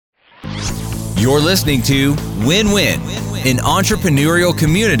You're listening to Win-Win, an entrepreneurial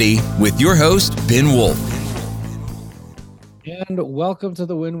community with your host, Ben Wolf. And welcome to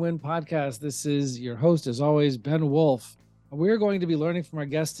the Win-Win podcast. This is your host, as always, Ben Wolf. We're going to be learning from our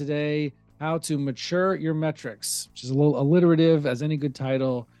guest today how to mature your metrics, which is a little alliterative, as any good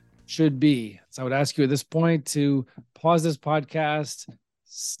title should be. So I would ask you at this point to pause this podcast,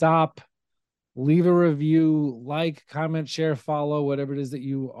 stop, leave a review, like, comment, share, follow, whatever it is that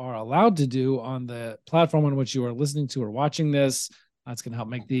you are allowed to do on the platform on which you are listening to or watching this. That's going to help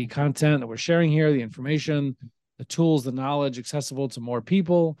make the content that we're sharing here, the information, the tools, the knowledge accessible to more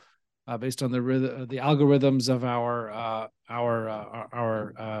people based on the algorithms of our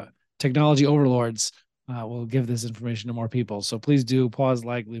technology overlords. Will give this information to more people. So please do pause,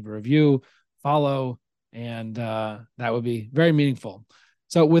 like, leave a review, follow, and that would be very meaningful.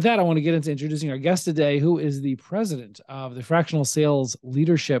 So with that, I want to get into introducing our guest today, who is the president of the fractional sales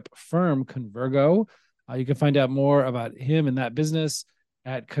leadership firm, Convergo. You can find out more about him and that business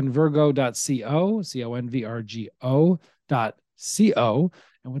at convergo.co, convergo.co.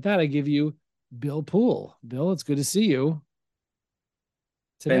 And with that, I give you Bill Poole. Bill, it's good to see you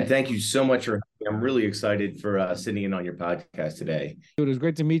today. Ben, thank you so much for having me. I'm really excited for sitting in on your podcast today. It was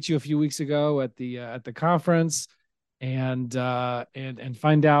great to meet you a few weeks ago at the conference. And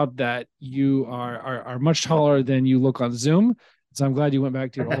find out that you are much taller than you look on Zoom. So I'm glad you went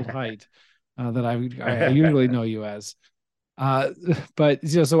back to your old height that I usually know you as. But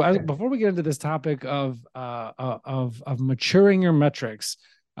before we get into this topic of maturing your metrics,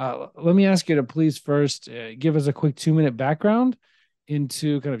 let me ask you to please first give us a quick 2-minute background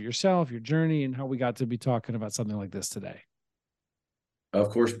into kind of yourself, your journey, and how we got to be talking about something like this today.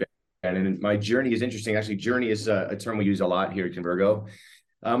 Of course, Ben. And my journey is interesting. Actually, journey is a term we use a lot here at Convergo.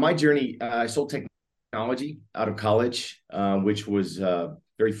 My journey, I sold technology out of college, which was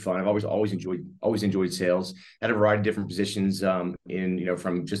very fun. I've always enjoyed sales. Had a variety of different positions from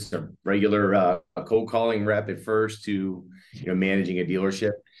just a regular cold calling rep at first to managing a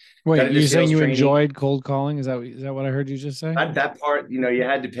dealersship. Wait, you're saying you enjoyed cold calling? Is that what I heard you just say? That part, you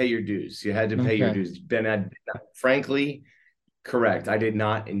had to pay your dues. You had to pay your dues. Ben, frankly. Correct. I did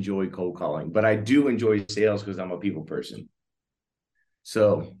not enjoy cold calling, but I do enjoy sales because I'm a people person.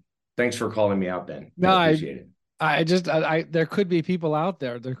 So thanks for calling me out, Ben. No, I appreciate it. I there could be people out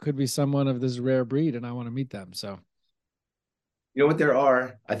there. There could be someone of this rare breed, and I want to meet them. So, you know what? There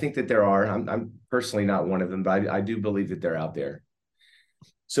are. I think that there are. I'm personally not one of them, but I do believe that they're out there.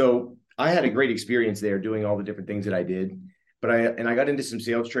 So I had a great experience there doing all the different things that I did. But I got into some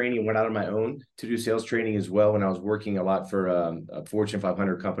sales training and went out on my own to do sales training as well. And I was working a lot for a Fortune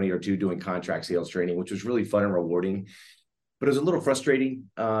 500 company or two doing contract sales training, which was really fun and rewarding. But it was a little frustrating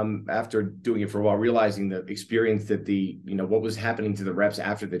after doing it for a while, realizing the experience that what was happening to the reps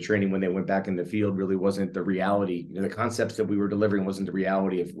after the training when they went back in the field really wasn't the reality. The concepts that we were delivering wasn't the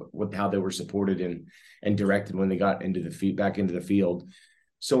reality of how they were supported and directed when they got into back into the field.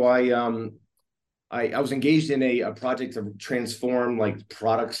 So I was engaged in a project to transform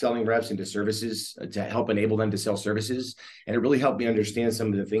product selling reps into services to help enable them to sell services. And it really helped me understand some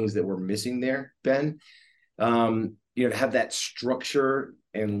of the things that were missing there, Ben. To have that structure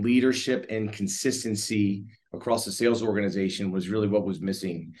and leadership and consistency across the sales organization was really what was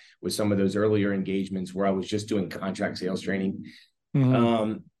missing with some of those earlier engagements where I was just doing contract sales training.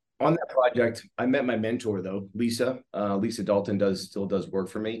 Mm-hmm. On that project, I met my mentor though, Lisa. Lisa Dalton still does work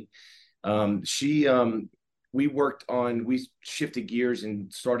for me. We shifted gears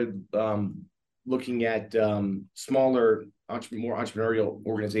and started looking at smaller, more entrepreneurial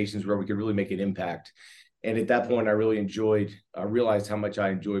organizations where we could really make an impact. And at that point, I realized how much I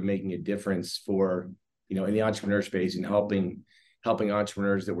enjoyed making a difference for, in the entrepreneur space and helping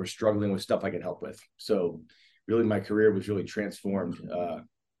entrepreneurs that were struggling with stuff I could help with. So really my career was really transformed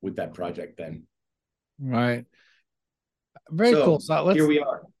with that project then. Right. Very cool. So here we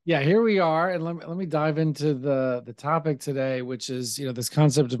are. Yeah, here we are. And let me dive into the topic today, which is, this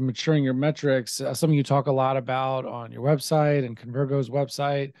concept of maturing your metrics, something you talk a lot about on your website and Convergo's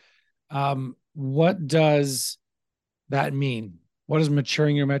website. What does that mean? What does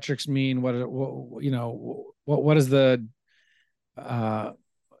maturing your metrics mean? What is the,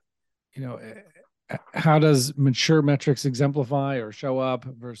 how does mature metrics exemplify or show up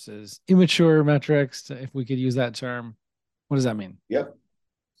versus immature metrics, if we could use that term? What does that mean? Yep.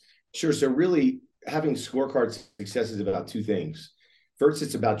 Sure. So really having scorecard success is about two things. First,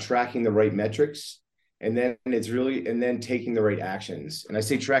 it's about tracking the right metrics. And then taking the right actions. And I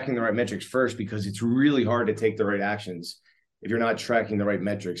say tracking the right metrics first, because it's really hard to take the right actions if you're not tracking the right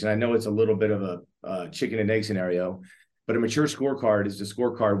metrics. And I know it's a little bit of a chicken and egg scenario, But a mature scorecard is a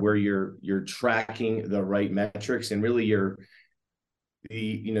scorecard where you're tracking the right metrics, and really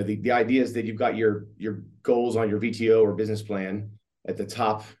the idea is that you've got your goals on your VTO or business plan at the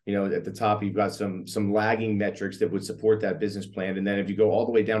top. At the top you've got some lagging metrics that would support that business plan, and then if you go all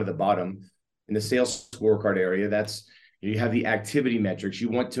the way down to the bottom in the sales scorecard area, that's you have the activity metrics. You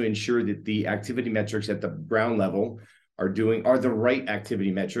want to ensure that the activity metrics at the ground level are the right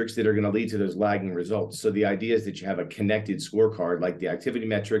activity metrics that are going to lead to those lagging results. So the idea is that you have a connected scorecard, like the activity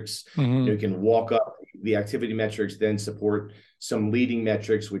metrics. You can walk up the activity metrics, then support some leading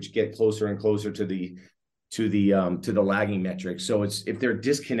metrics, which get closer and closer to the lagging metrics. So if they're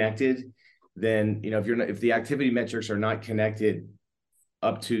disconnected, then if the activity metrics are not connected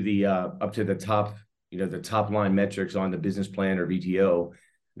up to the top, the top line metrics on the business plan or VTO,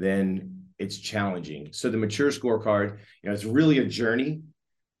 then it's challenging. So the mature scorecard, it's really a journey.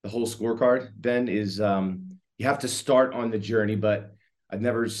 The whole scorecard, Ben, is you have to start on the journey, but I've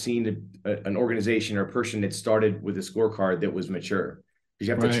never seen an organization or a person that started with a scorecard that was mature, because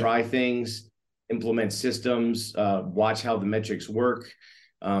you have to try things, implement systems, watch how the metrics work,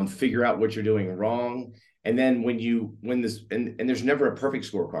 figure out what you're doing wrong. And then and there's never a perfect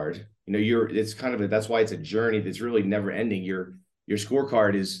scorecard. That's why it's a journey that's really never ending. Your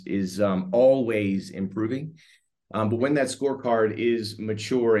scorecard is always improving. But when that scorecard is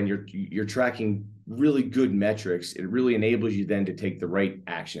mature and you're tracking really good metrics, it really enables you then to take the right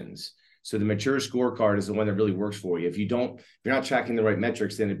actions. So the mature scorecard is the one that really works for you. If you're not tracking the right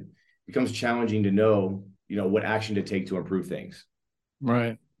metrics, then it becomes challenging to know what action to take to improve things.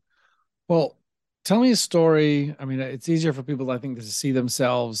 Right. Well, tell me a story. I mean, it's easier for people, I think, to see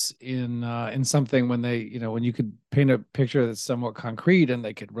themselves in something when when you could paint a picture that's somewhat concrete and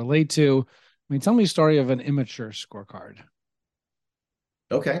they could relate to. I mean, tell me a story of an immature scorecard.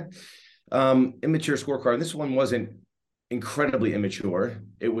 Okay. Immature scorecard. This one wasn't incredibly immature.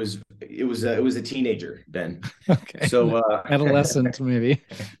 It was a teenager, Ben. Okay. So adolescent, maybe.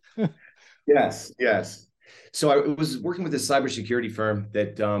 Yes. So I was working with a cybersecurity firm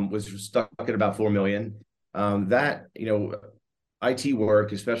that was stuck at about 4 million. IT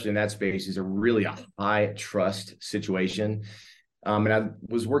work, especially in that space, is a really high trust situation. And I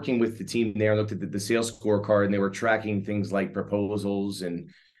was working with the team there, looked at the sales scorecard, and they were tracking things like proposals and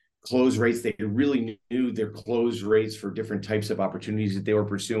close rates. They really knew their close rates for different types of opportunities that they were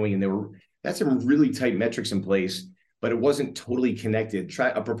pursuing. And that's some really tight metrics in place, but it wasn't totally connected.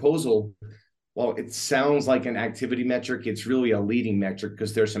 A proposal, while it sounds like an activity metric, it's really a leading metric,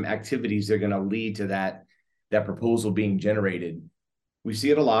 because there's some activities that are going to lead to that proposal being generated. We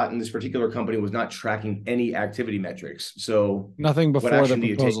see it a lot, and this particular company was not tracking any activity metrics. So nothing before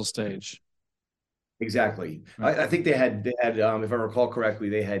the proposal stage. Exactly. Right. I think they had, if I recall correctly,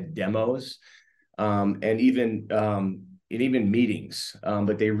 they had demos, and even meetings.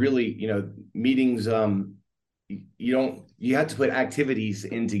 But they really, meetings, you have to put activities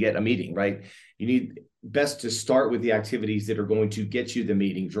in to get a meeting, right? You need best to start with the activities that are going to get you the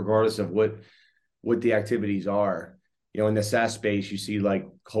meetings, regardless of what the activities are. In the SaaS space, you see like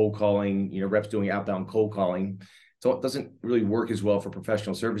cold calling, reps doing outbound cold calling. So it doesn't really work as well for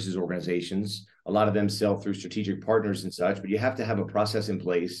professional services organizations. A lot of them sell through strategic partners and such, but you have to have a process in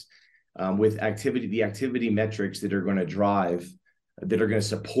place with the activity metrics that are going to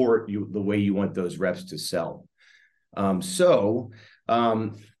support you the way you want those reps to sell. So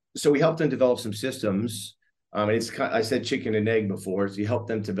we helped them develop some systems. And I said chicken and egg before. So you help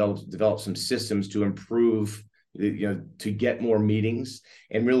them develop some systems to improve, to get more meetings.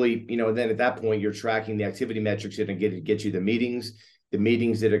 And really, then at that point, you're tracking the activity metrics that get you the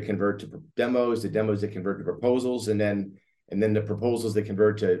meetings that are convert to demos, the demos that convert to proposals, and then the proposals that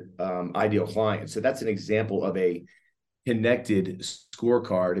convert to ideal clients. So that's an example of a connected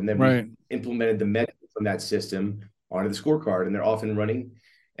scorecard. And then we implemented the metrics from that system onto the scorecard, and they're off and running,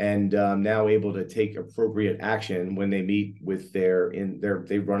 and now able to take appropriate action when they meet with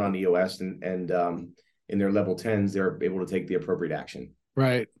they run on EOS, and in their level 10s, they're able to take the appropriate action.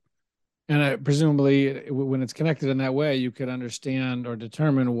 Right. And presumably when it's connected in that way, you could understand or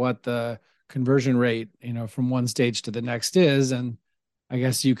determine what the conversion rate, from one stage to the next is. And I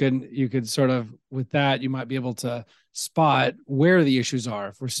guess you could sort of, with that, you might be able to spot where the issues are.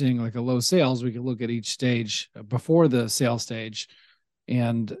 If we're seeing like a low sales, we could look at each stage before the sales stage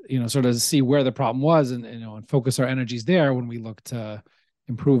and, sort of see where the problem was, and focus our energies there when we look to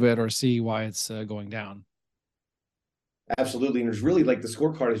improve it or see why it's going down. Absolutely. And it's really like the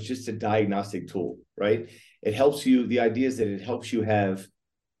scorecard is just a diagnostic tool, right? It helps you. The idea is that it helps you helps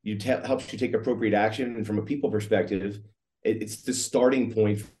you take appropriate action. And from a people perspective, it's the starting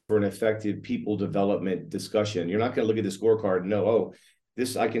point for an effective people development discussion. You're not going to look at the scorecard and know, oh,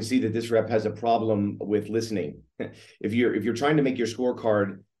 this, I can see that this rep has a problem with listening. If you're trying to make your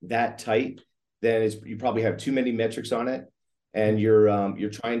scorecard that tight, then you probably have too many metrics on it, and you're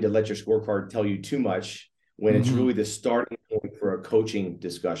trying to let your scorecard tell you too much when it's really the starting point for a coaching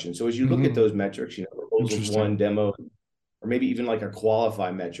discussion. So as you look at those metrics, proposals one, demo, or maybe even like a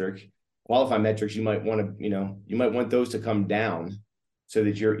qualify metrics, you might want to, you might want those to come down so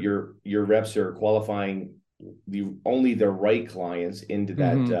that your reps are qualifying only the right clients into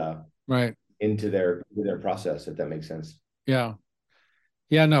that right into their process, if that makes sense. Yeah,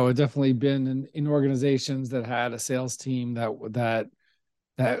 no, it definitely been in organizations that had a sales team that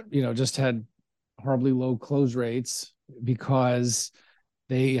just had horribly low close rates because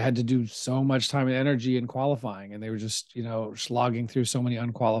they had to do so much time and energy in qualifying, and they were just slogging through so many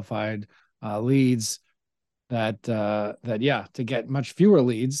unqualified leads that to get much fewer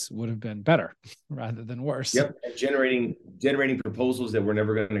leads would have been better rather than worse. Yep, and generating proposals that we're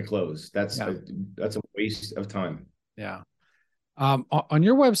never going to close. That's a waste of time. Yeah. On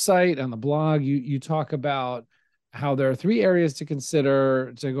your website, on the blog, you talk about how there are three areas to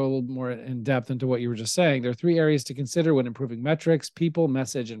consider. To go a little more in depth into what you were just saying, there are three areas to consider when improving metrics: people,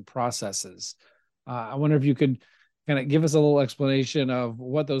 message, and processes. I wonder if you could kind of give us a little explanation of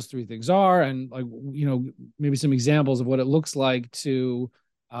what those three things are, and maybe some examples of what it looks like to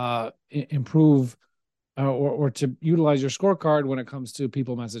improve or to utilize your scorecard when it comes to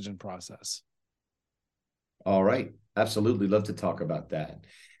people, message, and process. All right. Absolutely. Love to talk about that.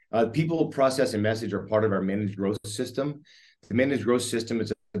 People, process, and message are part of our managed growth system. The managed growth system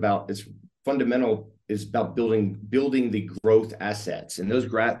is about building the growth assets. And those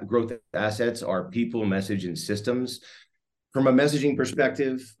growth assets are people, message, and systems. From a messaging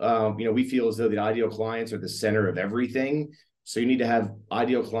perspective, we feel as though the ideal clients are the center of everything. So you need to have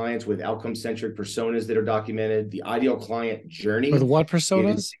ideal clients with outcome-centric personas that are documented. The ideal client journey. With what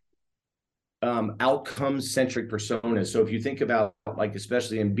personas? Outcome-centric personas. So if you think about, like,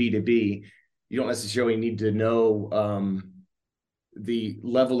 especially in B2B, you don't necessarily need to know the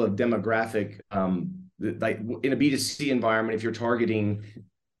level of demographic. Like in a B2C environment, if you're targeting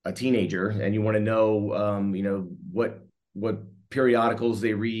a teenager and you want to know, what periodicals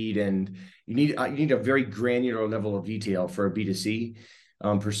they read, and you need a very granular level of detail for a B2C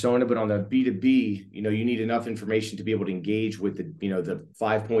persona. But on the B2B, you need enough information to be able to engage with the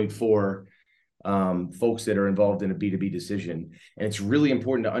 5.4 folks that are involved in a B2B decision. And it's really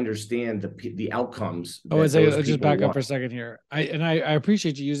important to understand the outcomes. Let's just back up for a second here. I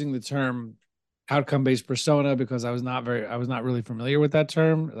appreciate you using the term outcome-based persona, because I was not really familiar with that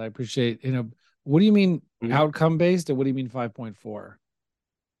term. I appreciate, what do you mean outcome-based, and what do you mean 5.4?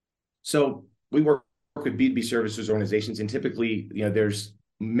 So we work with B2B services organizations, and typically, there's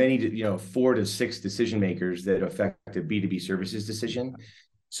many, 4 to 6 decision makers that affect a B2B services decision.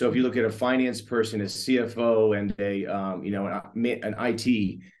 So if you look at a finance person, a CFO, and an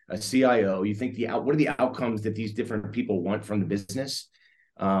IT, a CIO, you think what are the outcomes that these different people want from the business?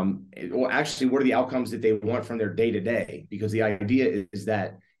 Or actually, what are the outcomes that they want from their day-to-day? Because the idea is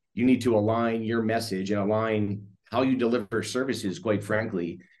that you need to align your message and align how you deliver services, quite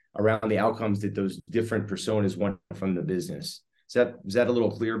frankly, around the outcomes that those different personas want from the business. Is that a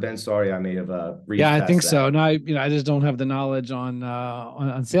little clear, Ben? Sorry, I may have yeah, I think so. No, I just don't have the knowledge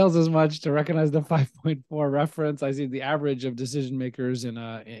on sales as much to recognize the 5.4 reference. I see the average of decision makers in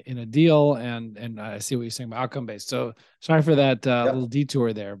a deal, and I see what you're saying about outcome based. So sorry for that little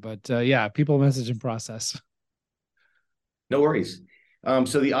detour there, but yeah, people, message, and process. No worries.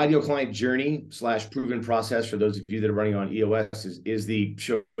 So the ideal client journey / proven process, for those of you that are running on EOS,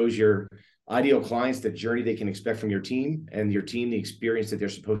 shows your ideal clients the journey they can expect from your team, and your team the experience that they're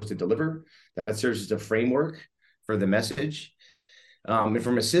supposed to deliver. That serves as a framework for the message. And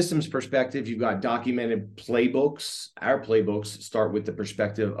from a systems perspective, you've got documented playbooks. Our playbooks start with the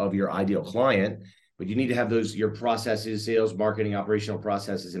perspective of your ideal client, but you need to have your processes, sales, marketing, operational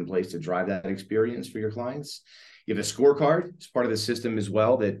processes in place to drive that experience for your clients. You have a scorecard. It's part of the system as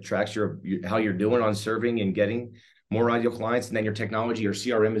well that tracks how you're doing on serving and getting more ideal clients. And then your technology, your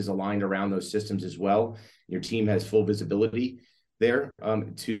CRM, is aligned around those systems as well. Your team has full visibility there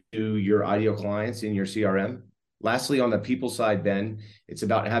to your ideal clients in your CRM. Lastly, on the people side, Ben, it's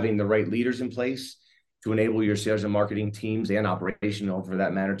about having the right leaders in place to enable your sales and marketing teams, and operational for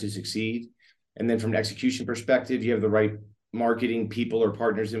that matter, to succeed. And then from an execution perspective, you have the right marketing people or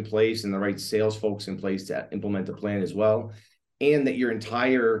partners in place, and the right sales folks in place to implement the plan as well. And that your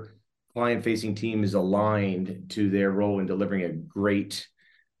entire client-facing team is aligned to their role in delivering a great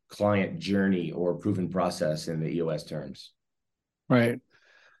client journey or proven process in the EOS terms. Right.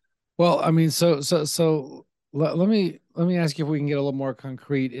 Well, I mean, let me ask you if we can get a little more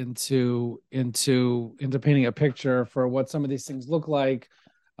concrete into painting a picture for what some of these things look like.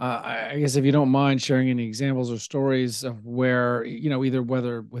 I guess if you don't mind sharing any examples or stories of where, either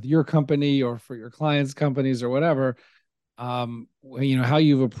whether with your company or for your clients' companies or whatever, how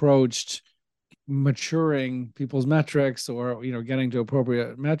you've approached maturing people's metrics or getting to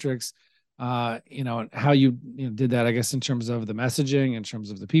appropriate metrics, and how you did that, I guess, in terms of the messaging, in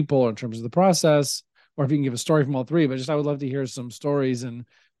terms of the people, in terms of the process, or if you can give a story from all three. But just I would love to hear some stories and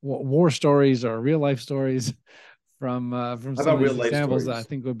war stories or real life stories from How some about of real these life examples that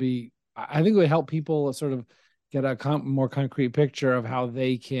stories? I think would help people sort of get a more concrete picture of how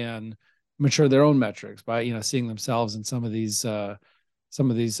they can mature their own metrics by seeing themselves in some of these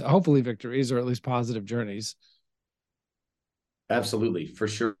hopefully victories or at least positive journeys. Absolutely, for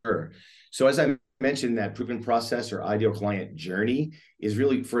sure. So as I mentioned, that proven process or ideal client journey is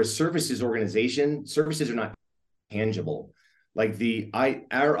really for a services organization. Services are not tangible. Like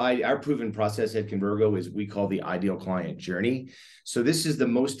our proven process at Convergo is we call the ideal client journey. So this is the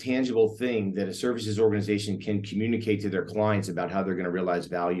most tangible thing that a services organization can communicate to their clients about how they're going to realize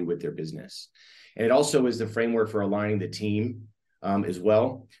value with their business. And it also is the framework for aligning the team as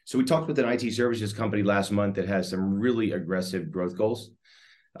well. So we talked with an IT services company last month that has some really aggressive growth goals.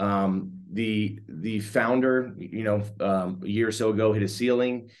 The founder, a year or so ago hit a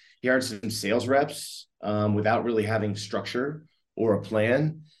ceiling. He hired some sales reps without really having structure or a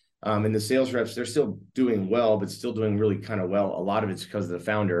plan. And the sales reps, they're still doing well, but still doing really kind of well. A lot of it's because of the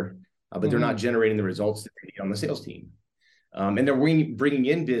founder, but they're not generating the results that they need on the sales team. And they're bringing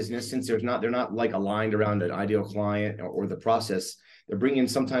in business since they're not like aligned around an ideal client or the process. They're bringing in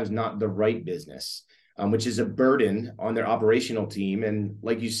sometimes not the right business, which is a burden on their operational team. And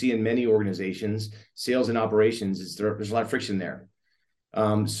like you see in many organizations, sales and operations, there's a lot of friction there.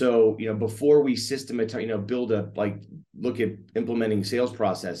 So, before we systematize, look at implementing sales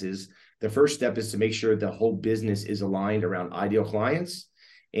processes, the first step is to make sure the whole business is aligned around ideal clients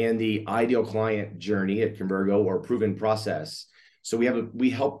and the ideal client journey at Convergo or proven process. So we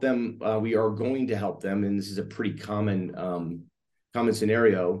help them, we are going to help them. And this is a pretty common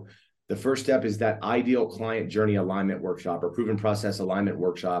scenario. The first step is that ideal client journey alignment workshop or proven process alignment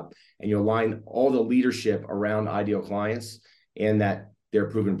workshop. And you align all the leadership around ideal clients and their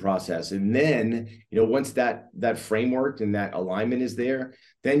proven process. And then, once that framework and that alignment is there,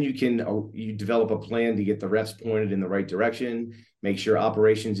 then you develop a plan to get the reps pointed in the right direction, make sure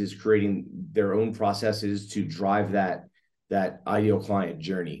operations is creating their own processes to drive that ideal client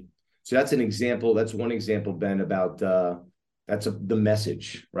journey. So that's an example. That's one example, Ben, about the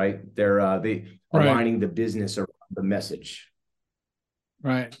message, right? They Right. aligning the business around the message.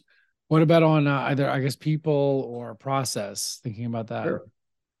 Right. What about on either, I guess, people or process? Thinking about that. Sure.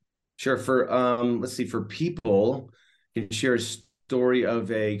 Sure. For let's see, for people, I can share a story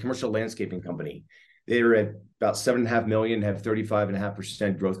of a commercial landscaping company. They're at about 7.5 million, have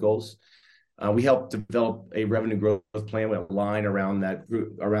 35.5% growth goals. We helped develop a revenue growth plan with a line around that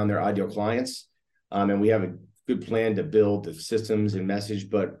group, around their ideal clients. And we have a good plan to build the systems and message.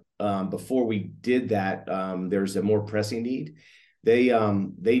 But before we did that, there's a more pressing need. They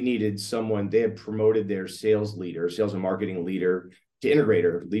needed someone. They had promoted their sales and marketing leader to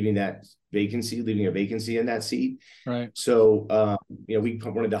integrator, leaving a vacancy in that seat. Right. So, they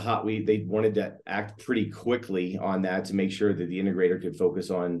wanted to act pretty quickly on that to make sure that the integrator could focus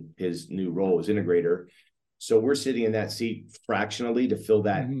on his new role as integrator. So we're sitting in that seat fractionally to fill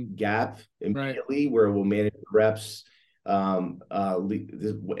that gap immediately, right, where we'll manage reps. And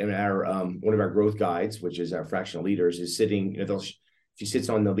one of our growth guides, which is our fractional leaders, is sitting. She sits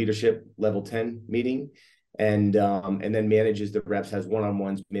on the leadership level 10 meeting, and then manages the reps, has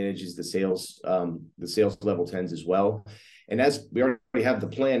one-on-ones, manages the sales level 10s as well. And as we already have the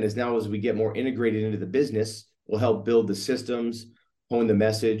plan, as we get more integrated into the business, we'll help build the systems, hone the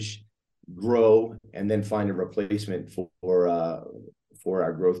message, grow, and then find a replacement for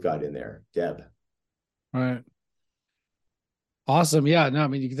our growth guide in there, Deb. Right. Awesome. Yeah. No, I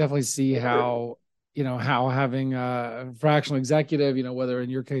mean, you can definitely see how having a fractional executive, whether in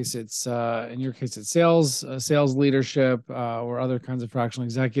your case it's sales leadership, or other kinds of fractional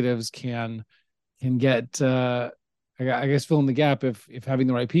executives can get, I guess, fill in the gap if having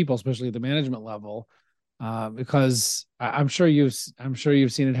the right people, especially at the management level, because I'm sure you've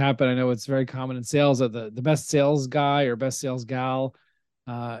seen it happen. I know it's very common in sales that the best sales guy or best sales gal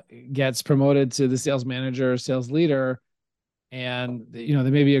gets promoted to the sales manager or sales leader, and they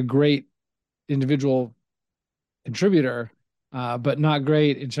may be a great individual contributor, but not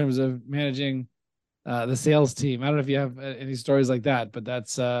great in terms of managing the sales team. I don't know if you have any stories like that, but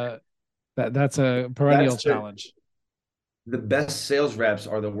that's That's a perennial challenge. The best sales reps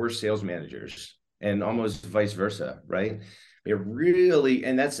are the worst sales managers, and almost vice versa, right? It really,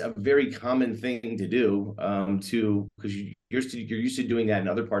 and that's a very common thing to do, because you're used to doing that in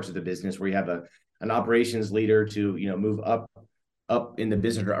other parts of the business where you have an operations leader to move up in the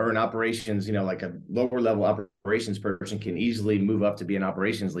business, or an operations, like a lower level operations person can easily move up to be an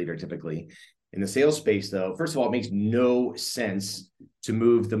operations leader typically. In the sales space, though, first of all, it makes no sense to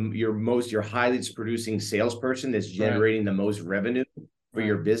move your highest producing salesperson that's generating the most revenue for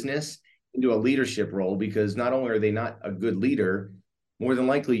your business into a leadership role, because not only are they not a good leader, more than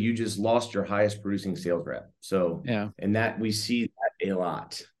likely you just lost your highest producing sales rep. So and that we see that a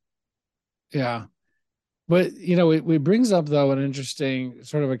lot. Yeah. But it brings up though an interesting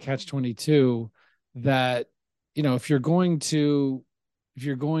sort of a catch-22 that if you're going to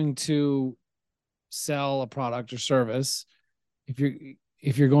sell a product or service, if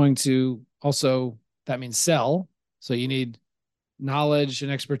you're going to also, that means sell, so you need knowledge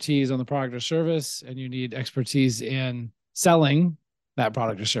and expertise on the product or service, and you need expertise in selling that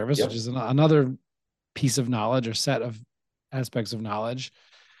product or service, which is another piece of knowledge or set of aspects of knowledge.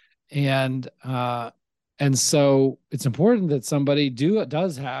 And so it's important that somebody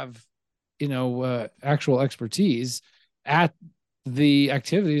does have actual expertise at the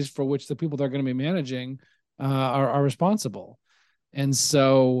activities for which the people they're going to be managing are responsible. And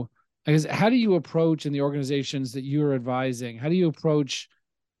so I guess, how do you approach in the organizations that you're advising? How do you approach,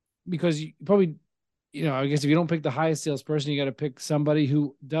 because you probably, I guess if you don't pick the highest salesperson, you got to pick somebody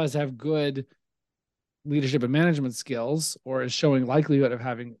who does have good leadership and management skills, or is showing likelihood of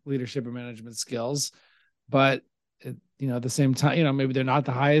having leadership and management skills. But, at the same time, maybe they're not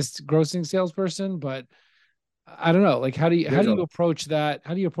the highest grossing salesperson, but I don't know. Like, how do you approach that?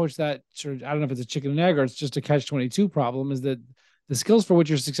 How do you approach that? Sort of, I don't know if it's a chicken and egg or it's just a catch-22 problem, is that the skills for which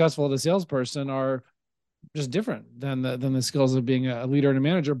you're successful as a salesperson are just different than the skills of being a leader and a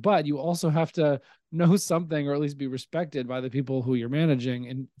manager. But you also have to know something, or at least be respected by the people who you're managing,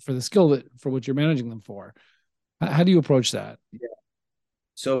 and for the skill for which you're managing them for. How do you approach that? Yeah.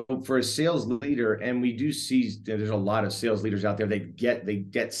 So for a sales leader, and we do see there's a lot of sales leaders out there, they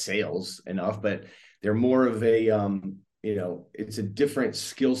get sales enough, but they're more of a, it's a different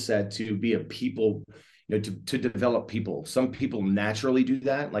skill set to be a people, to develop people. Some people naturally do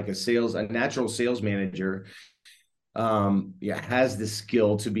that, like a natural sales manager, has the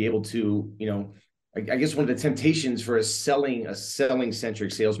skill to be able to, I guess one of the temptations for a selling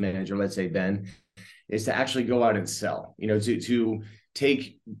centric sales manager, let's say, Ben, is to actually go out and sell, to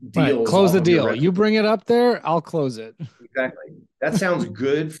take deals. Close the deal. You bring it up there, I'll close it. Exactly. That sounds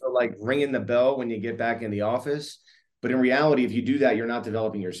good for like ringing the bell when you get back in the office. But in reality, if you do that, you're not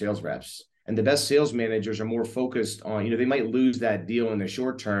developing your sales reps. And the best sales managers are more focused on, they might lose that deal in the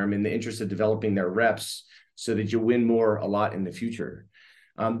short term in the interest of developing their reps so that you win a lot in the future.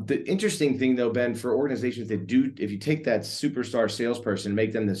 The interesting thing, though, Ben, for organizations that do, if you take that superstar salesperson,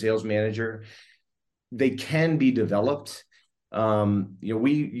 make them the sales manager, they can be developed.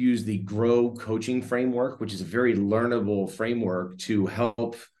 We use the GROW coaching framework, which is a very learnable framework to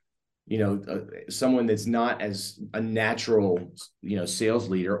help, someone that's not as a natural, sales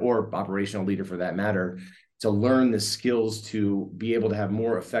leader or operational leader for that matter, to learn the skills to be able to have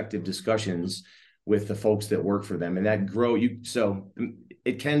more effective discussions with the folks that work for them. And that so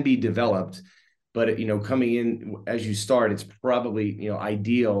it can be developed, but coming in as you start, it's probably,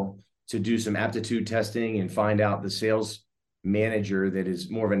 ideal to do some aptitude testing and find out the sales manager that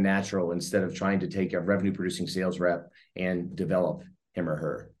is more of a natural, instead of trying to take a revenue producing sales rep and develop him or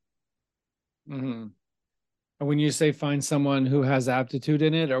her. Mm-hmm. And when you say find someone who has aptitude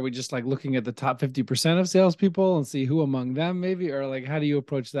in it, are we just like looking at the top 50% of salespeople and see who among them maybe, or like, how do you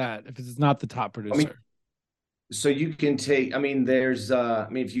approach that if it's not the top producer? So you can take, there's,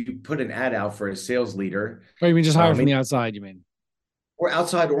 if you put an ad out for a sales leader. Or you mean just hire from the outside, you mean? Or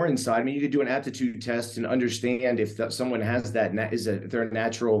outside or inside. You could do an aptitude test and understand if someone has that, if they're a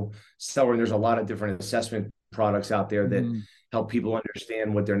natural seller. And there's a lot of different assessment products out there that help people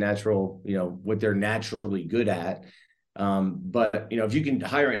understand what they're what they're naturally good at. But if you can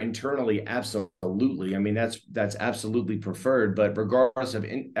hire internally, absolutely. That's absolutely preferred. But regardless of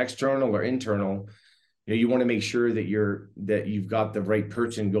external or internal, you want to make sure that you've got the right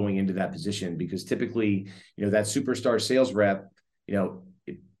person going into that position, because typically, that superstar sales rep,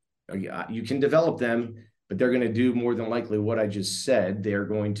 you can develop them, but they're going to do more than likely what I just said. They're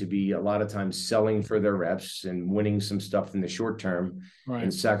going to be a lot of times selling for their reps and winning some stuff in the short term,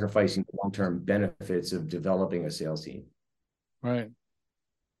 and sacrificing the long-term benefits of developing a sales team. Right.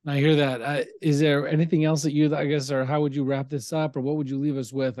 I hear that. Is there anything else that you, I guess, or how would you wrap this up, or what would you leave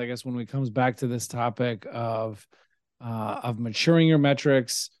us with, I guess, when it comes back to this topic of maturing your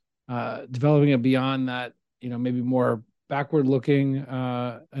metrics, developing it beyond that, maybe more backward looking,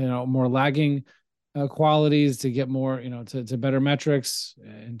 more lagging qualities to get more, to better metrics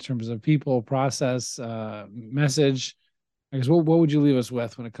in terms of people, process, message. I guess what would you leave us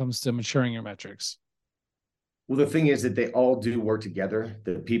with when it comes to maturing your metrics? Well, the thing is that they all do work together,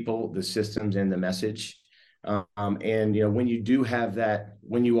 the people, the systems, and the message. And when you do have that,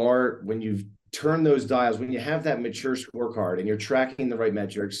 when you've turned those dials, when you have that mature scorecard and you're tracking the right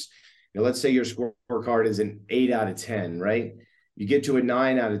metrics, let's say your scorecard is an 8 out of 10, right? You get to a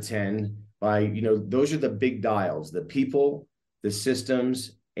 9 out of 10 by, those are the big dials, the people, the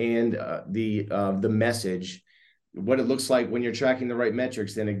systems, and the message. What it looks like when you're tracking the right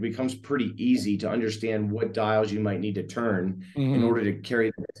metrics, then it becomes pretty easy to understand what dials you might need to turn in order to carry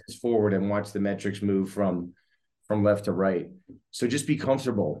the business forward and watch the metrics move from left to right. So just be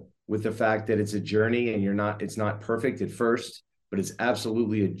comfortable with the fact that it's a journey and it's not perfect at first, but it's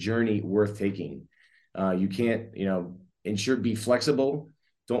absolutely a journey worth taking. You can't, be flexible.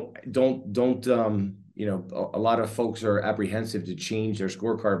 Don't a lot of folks are apprehensive to change their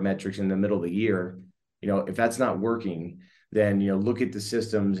scorecard metrics in the middle of the year. If that's not working, then, look at the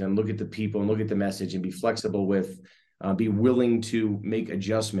systems and look at the people and look at the message and be flexible be willing to make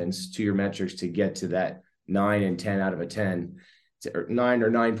adjustments to your metrics to get to that 9 and 10 out of a 10, or 9 or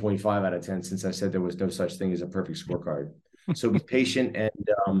 9.5 out of 10, since I said there was no such thing as a perfect scorecard. So be patient and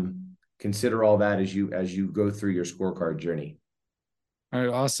consider all that as you go through your scorecard journey. All right.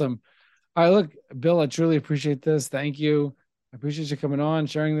 Awesome. All right. Look, Bill, I truly appreciate this. Thank you. I appreciate you coming on,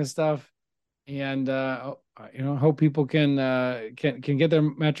 sharing this stuff. And hope people can get their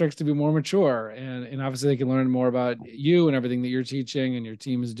metrics to be more mature, and obviously they can learn more about you and everything that you're teaching and your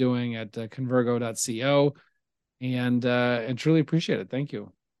team is doing at convergo.co, and truly appreciate it. Thank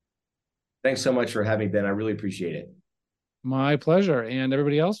you. Thanks so much for having me, Ben. I really appreciate it. My pleasure. And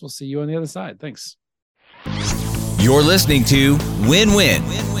everybody else, we'll see you on the other side. Thanks. You're listening to Win Win,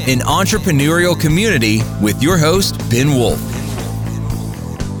 an entrepreneurial community with your host, Ben Wolf.